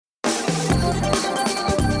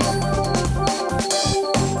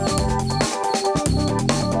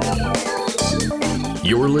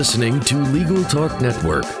You're listening to Legal Talk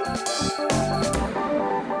Network.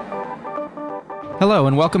 Hello,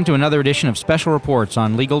 and welcome to another edition of Special Reports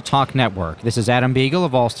on Legal Talk Network. This is Adam Beagle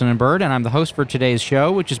of Alston & Bird, and I'm the host for today's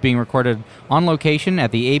show, which is being recorded on location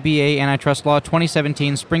at the ABA Antitrust Law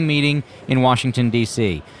 2017 Spring Meeting in Washington,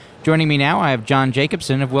 D.C. Joining me now, I have John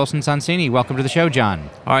Jacobson of Wilson Sonsini. Welcome to the show,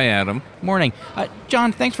 John. Hi, Adam. Morning.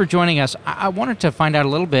 John, thanks for joining us. I wanted to find out a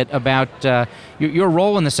little bit about your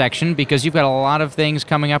role in the section, because you've got a lot of things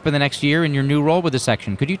coming up in the next year in your new role with the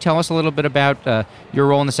section. Could you tell us a little bit about your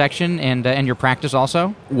role in the section and your practice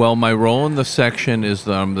also? Well, my role in the section is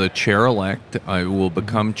that I'm the chair-elect. I will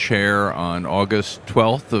become chair on August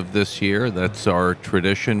 12th of this year. That's our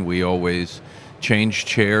tradition. We always change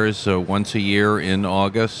chairs once a year in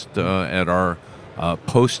August at our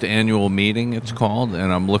post-annual meeting, it's called,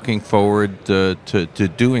 and I'm looking forward to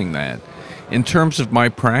doing that. In terms of my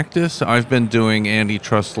practice, I've been doing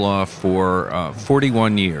antitrust law for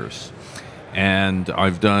 41 years, and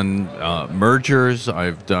I've done mergers,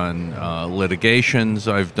 I've done litigations,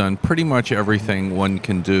 I've done pretty much everything one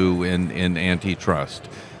can do in antitrust.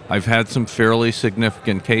 I've had some fairly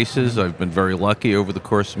significant cases. I've been very lucky over the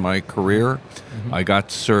course of my career. Mm-hmm. I got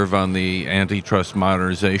to serve on the Antitrust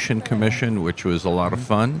Modernization Commission, which was a lot of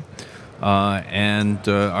fun, and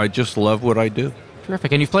I just love what I do.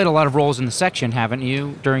 Terrific. And you've played a lot of roles in the section, haven't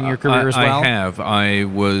you, during your career as well? I have. I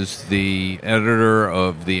was the editor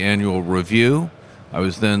of the Annual Review. I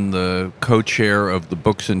was then the co-chair of the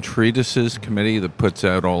Books and Treatises Committee that puts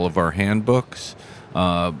out all of our handbooks.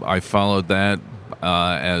 I followed that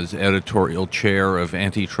as editorial chair of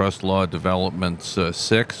Antitrust Law Developments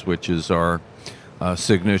 6, which is our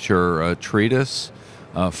signature treatise.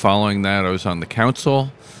 Following that, I was on the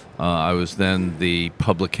council. I was then the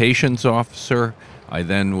publications officer. I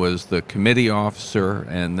then was the committee officer,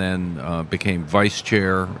 and then became vice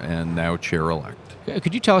chair and now chair-elect.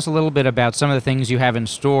 Could you tell us a little bit about some of the things you have in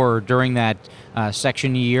store during that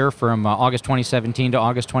section year from August 2017 to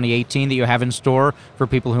August 2018 that you have in store for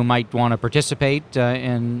people who might want to participate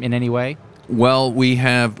in any way? Well, we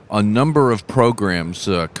have a number of programs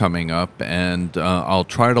coming up, and I'll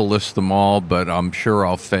try to list them all, but I'm sure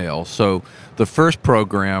I'll fail. So the first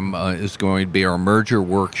program is going to be our merger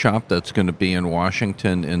workshop that's going to be in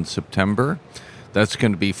Washington in September. That's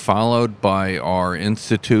going to be followed by our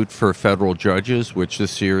Institute for Federal Judges, which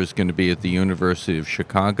this year is going to be at the University of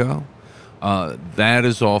Chicago. That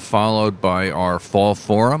is all followed by our Fall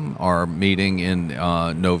Forum, our meeting in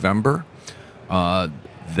November.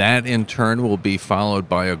 That, in turn, will be followed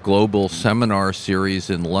by a global seminar series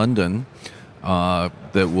in London that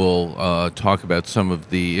will talk about some of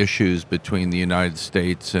the issues between the United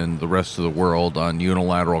States and the rest of the world on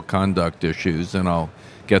unilateral conduct issues, and I'll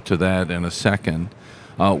get to that in a second.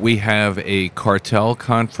 We have a cartel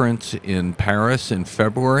conference in Paris in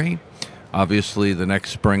February. Obviously, the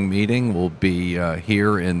next spring meeting will be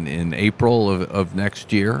here in April of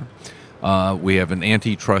next year. We have an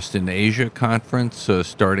Antitrust in Asia conference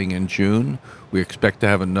starting in June. We expect to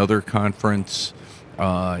have another conference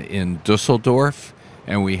in Dusseldorf,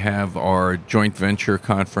 and we have our joint venture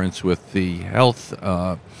conference with the health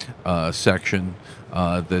section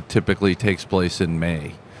that typically takes place in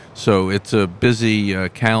May. So it's a busy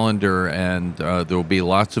calendar, and there will be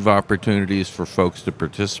lots of opportunities for folks to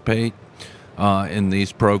participate in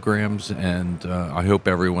these programs, and I hope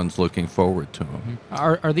everyone's looking forward to them.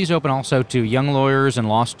 Are these open also to young lawyers and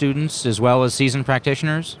law students as well as seasoned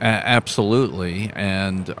practitioners? Absolutely,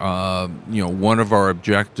 and one of our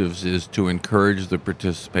objectives is to encourage the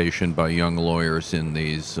participation by young lawyers in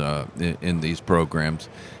these programs,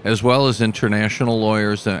 as well as international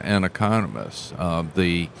lawyers and economists.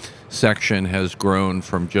 The section has grown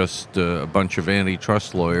from just a bunch of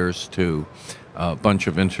antitrust lawyers to a bunch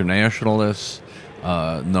of internationalists,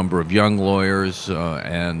 a number of young lawyers,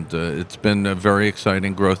 and it's been a very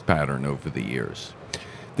exciting growth pattern over the years.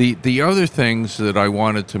 The other things that I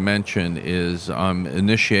wanted to mention is I'm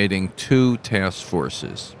initiating 2 task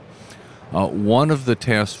forces. One of the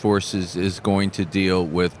task forces is going to deal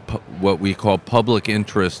with what we call public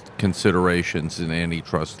interest considerations in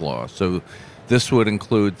antitrust law. So this would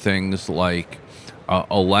include things like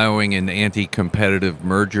allowing an anti-competitive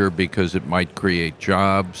merger because it might create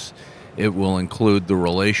jobs. It will include the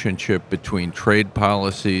relationship between trade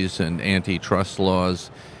policies and antitrust laws,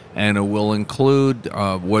 and it will include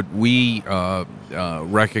what we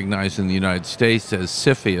recognize in the United States as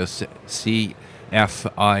CFIUS, C-F-I-U-S,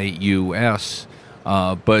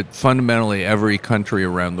 but fundamentally every country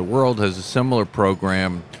around the world has a similar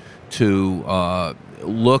program to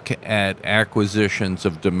look at acquisitions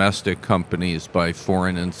of domestic companies by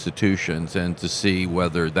foreign institutions and to see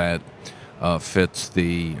whether that fits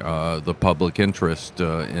the public interest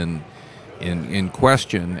in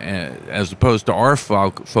question, as opposed to our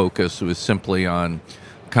focus was simply on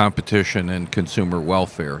competition and consumer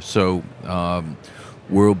welfare. So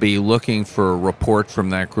we'll be looking for a report from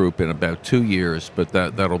that group in about 2 years, but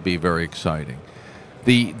that'll be very exciting.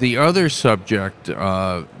 The other subject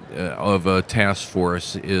of a task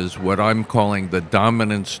force is what I'm calling the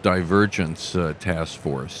Dominance Divergence Task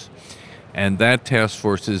Force. And that task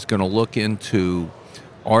force is going to look into,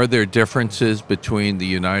 are there differences between the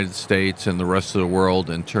United States and the rest of the world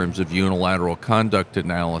in terms of unilateral conduct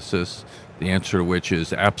analysis? The answer to which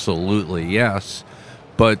is absolutely yes.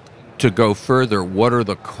 But to go further, what are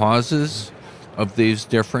the causes of these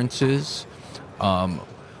differences?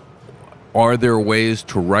 Are there ways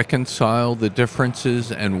to reconcile the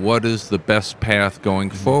differences, and what is the best path going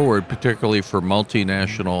forward, particularly for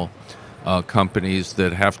multinational companies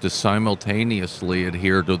that have to simultaneously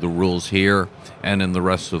adhere to the rules here and in the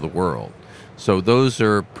rest of the world? So those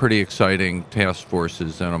are pretty exciting task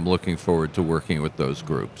forces, and I'm looking forward to working with those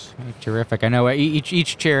groups. Terrific. I know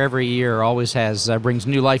each chair every year always brings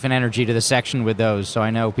new life and energy to the section with those, so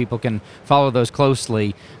I know people can follow those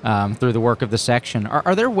closely through the work of the section.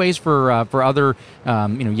 Are there ways for other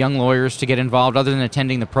young lawyers to get involved, other than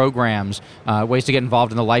attending the programs, ways to get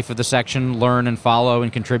involved in the life of the section, learn and follow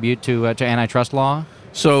and contribute to antitrust law?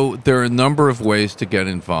 So there are a number of ways to get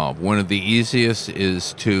involved. One of the easiest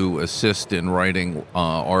is to assist in writing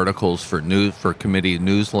articles for committee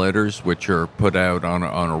newsletters, which are put out on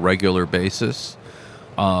a regular basis,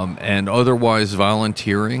 and otherwise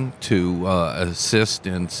volunteering to assist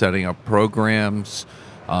in setting up programs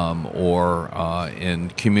or in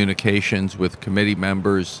communications with committee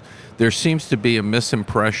members. There seems to be a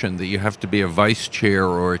misimpression that you have to be a vice chair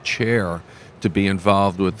or a chair to be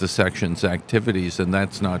involved with the section's activities, and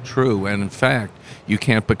that's not true. And in fact, you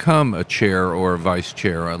can't become a chair or a vice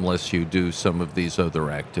chair unless you do some of these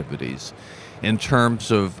other activities. In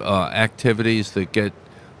terms of activities that get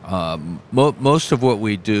most of what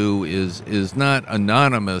we do is not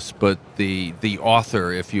anonymous, but the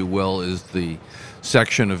author, if you will, is the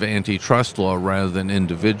section of antitrust law rather than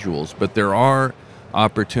individuals. But there are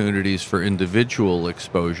opportunities for individual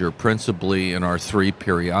exposure, principally in our 3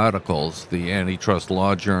 periodicals, the Antitrust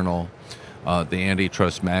Law Journal, the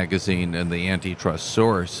Antitrust Magazine, and the Antitrust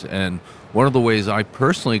Source. And one of the ways I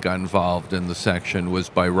personally got involved in the section was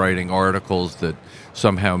by writing articles that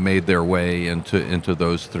somehow made their way into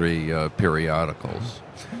those 3 periodicals.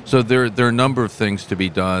 So there are a number of things to be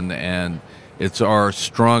done, and it's our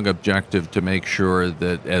strong objective to make sure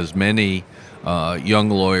that as many young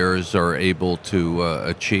lawyers are able to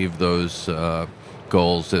achieve those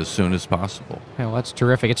goals as soon as possible. Well, that's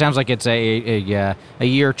terrific. It sounds like it's a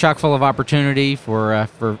year chock full of opportunity for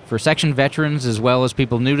section veterans as well as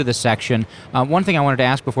people new to the section. One thing I wanted to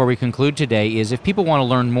ask before we conclude today is if people want to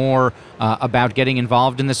learn more about getting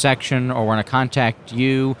involved in the section or want to contact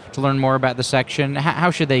you to learn more about the section,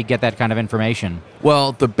 how should they get that kind of information?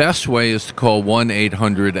 Well, the best way is to call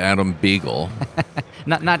 1-800-ADAM-BEAGLE.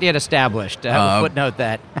 Not yet established. Footnote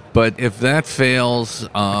that. But if that fails,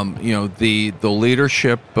 the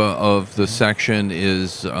leadership of the section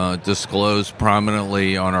is disclosed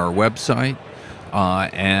prominently on our website,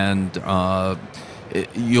 and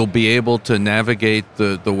you'll be able to navigate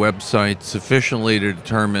the website sufficiently to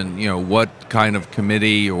determine, what kind of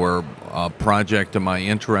committee or project am I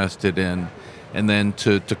interested in, and then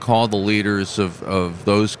to call the leaders of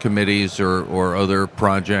those committees or other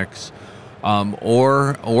projects.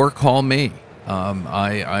 Or call me.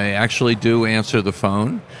 I actually do answer the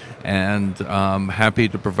phone, and I'm happy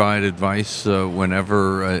to provide advice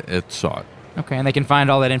whenever it's sought. Okay, and they can find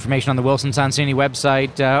all that information on the Wilson Sonsini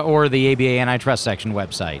website or the ABA Antitrust Section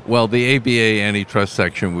website. Well, the ABA Antitrust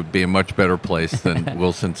Section would be a much better place than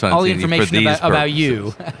Wilson Sonsini all the information for these about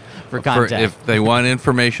you for contact. If they want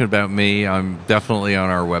information about me, I'm definitely on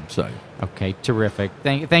our website. Okay, terrific.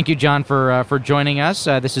 Thank you, John, for joining us.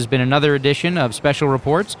 This has been another edition of Special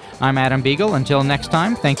Reports. I'm Adam Beagle. Until next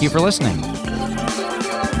time, thank you for listening.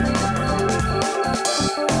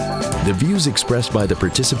 The views expressed by the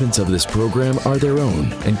participants of this program are their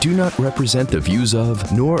own and do not represent the views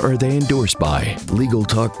of, nor are they endorsed by, Legal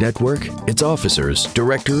Talk Network, its officers,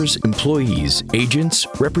 directors, employees, agents,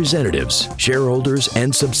 representatives, shareholders,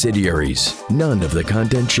 and subsidiaries. None of the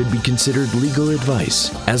content should be considered legal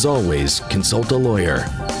advice. As always, consult a lawyer.